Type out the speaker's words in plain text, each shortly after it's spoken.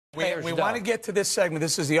We want to get to this segment.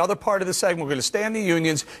 This is the other part of the segment. We're going to stay on the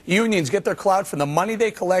unions. Unions get their clout from the money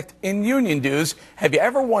they collect in union dues. Have you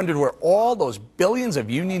ever wondered where all those billions of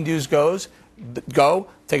union dues go?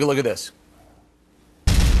 Take a look at this.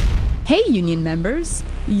 Hey, union members.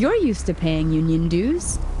 You're used to paying union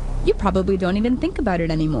dues. You probably don't even think about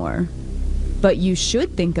it anymore. But you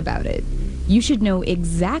should think about it. You should know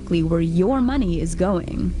exactly where your money is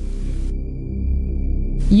going.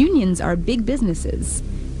 Unions are big businesses.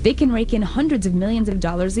 They can rake in hundreds of millions of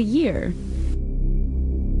dollars a year.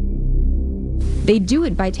 They do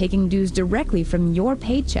it by taking dues directly from your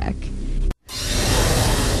paycheck.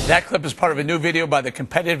 That clip is part of a new video by the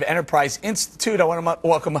Competitive Enterprise Institute. I want to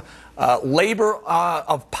welcome Labor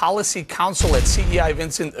of Policy Counsel at CEI,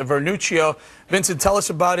 Vincent Vernuccio. Vincent, tell us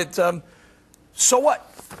about it. So what?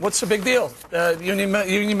 What's the big deal?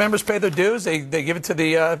 Union members pay their dues. They give it to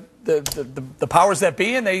the powers that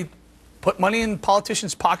be, and they put money in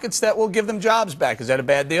politicians' pockets that will give them jobs back. Is that a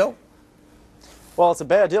bad deal? Well, it's a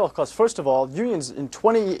bad deal because, first of all, unions in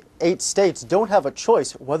 28 states don't have a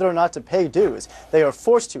choice whether or not to pay dues. They are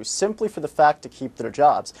forced to simply for the fact to keep their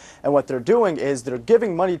jobs. And what they're doing is they're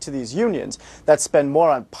giving money to these unions that spend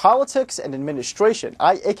more on politics and administration,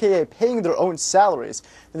 aka paying their own salaries,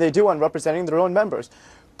 than they do on representing their own members.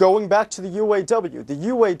 Going back to the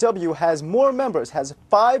UAW has more members, has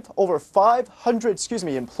over 500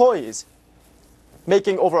 employees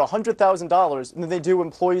making over $100,000 than they do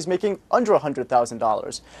employees making under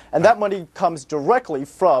 $100,000. And that money comes directly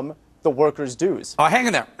from the workers' dues. Oh, hang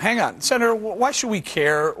in there. Hang on. Senator, why should we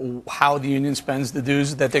care how the union spends the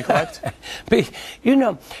dues that they collect? You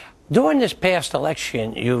know, during this past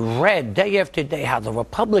election, you read day after day how the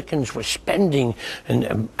Republicans were spending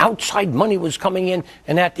and outside money was coming in.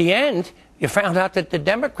 And at the end, you found out that the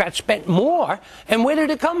Democrats spent more. And where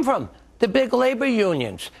did it come from? The big labor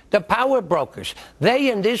unions, the power brokers.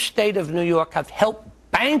 They in this state of New York have helped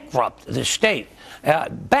bankrupt the state.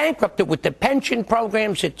 Bankrupt it with the pension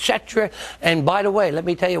programs, etc. And by the way, let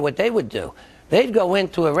me tell you what they would do. They'd go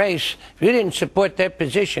into a race if you didn't support their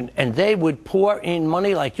position, and they would pour in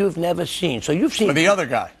money like you've never seen. So you've seen for the other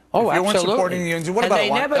guy. Oh, if you weren't absolutely. Supporting the unions, what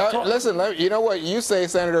about listen, you know what you say,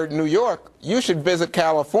 Senator? New York, you should visit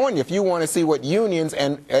California if you want to see what unions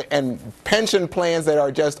and pension plans that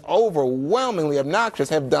are just overwhelmingly obnoxious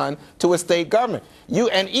have done to a state government.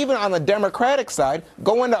 And even on the Democratic side,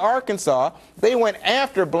 go into Arkansas, they went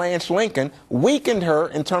after Blanche Lincoln, weakened her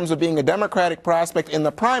in terms of being a Democratic prospect in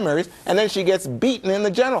the primaries, and then she gets beaten in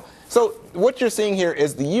the general. So what you're seeing here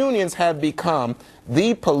is the unions have become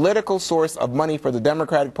the political source of money for the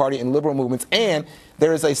Democratic Party and liberal movements, and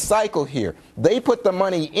there is a cycle here. They put the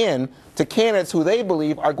money in to candidates who they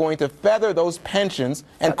believe are going to feather those pensions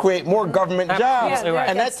and create more government jobs. Right.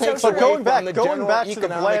 And that takes away from the general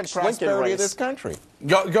economic prosperity of this country.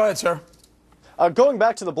 Go ahead, sir. Going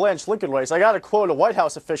back to the Blanche Lincoln race, I got to quote a White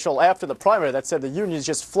House official after the primary that said the unions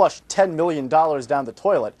just flushed $10 million down the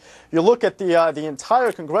toilet. You look at the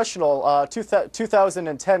entire congressional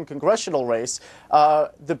 2010 congressional race,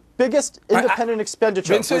 the biggest independent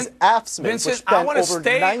expenditure was AFSCME, which spent over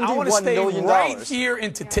 $91 million. Right here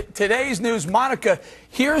into today's news. Monica,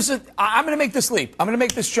 I'm going to make this leap. I'm going to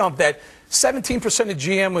make this jump that 17% of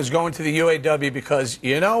GM was going to the UAW because,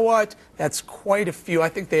 you know what, that's quite a few. I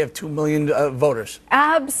think they have 2 million voters.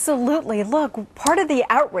 Absolutely. Look, part of the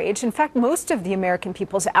outrage, in fact, most of the American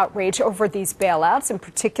people's outrage over these bailouts, in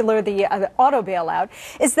particular the auto bailout,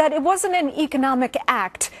 is that it wasn't an economic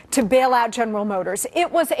act to bail out General Motors.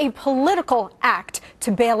 It was a political act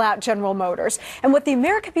to bail out General Motors. And what the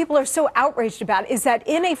American people are so outraged about is that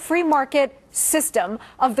in a free market system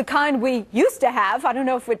of the kind we used to have, I don't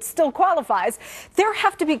know if it still qualifies, there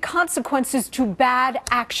have to be consequences to bad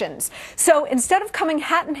actions. So instead of coming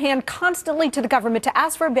hat in hand constantly to the government to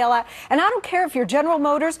ask for a bailout, and I don't care if you're General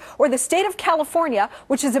Motors or the state of California,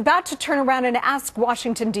 which is about to turn around and ask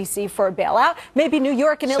Washington, D.C. for a bailout, maybe New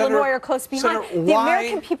York and Illinois are close behind. The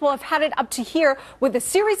American people have had it up to here with a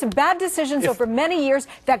series of bad decisions over many years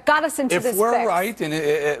that got us into this fix. If we're right,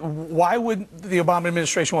 and why would the Obama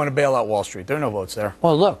administration want to bail out Wall Street? There are no votes there.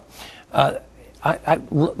 Well, look,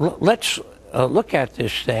 let's look at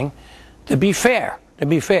this thing to be fair.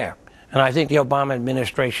 And I think the Obama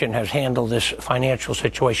administration has handled this financial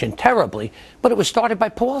situation terribly, but it was started by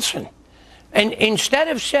Paulson. And instead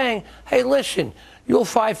of saying, hey, listen, you'll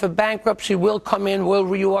file for bankruptcy, we'll come in, we'll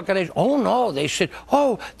reorganize. Oh, no, they said,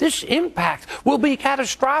 oh, this impact will be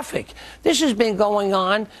catastrophic. This has been going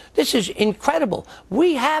on. This is incredible.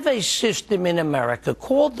 We have a system in America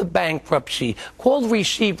called the bankruptcy, called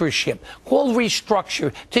receivership, called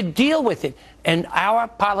restructure to deal with it. And our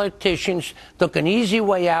politicians took an easy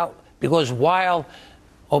way out because while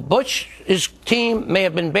Bush's team may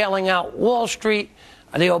have been bailing out Wall Street.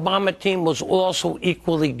 The Obama team was also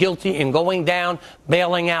equally guilty in going down,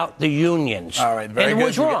 bailing out the unions. All right, very good. And it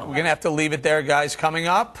was wrong. We're going to have to leave it there, guys. Coming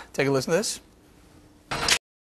up, take a listen to this.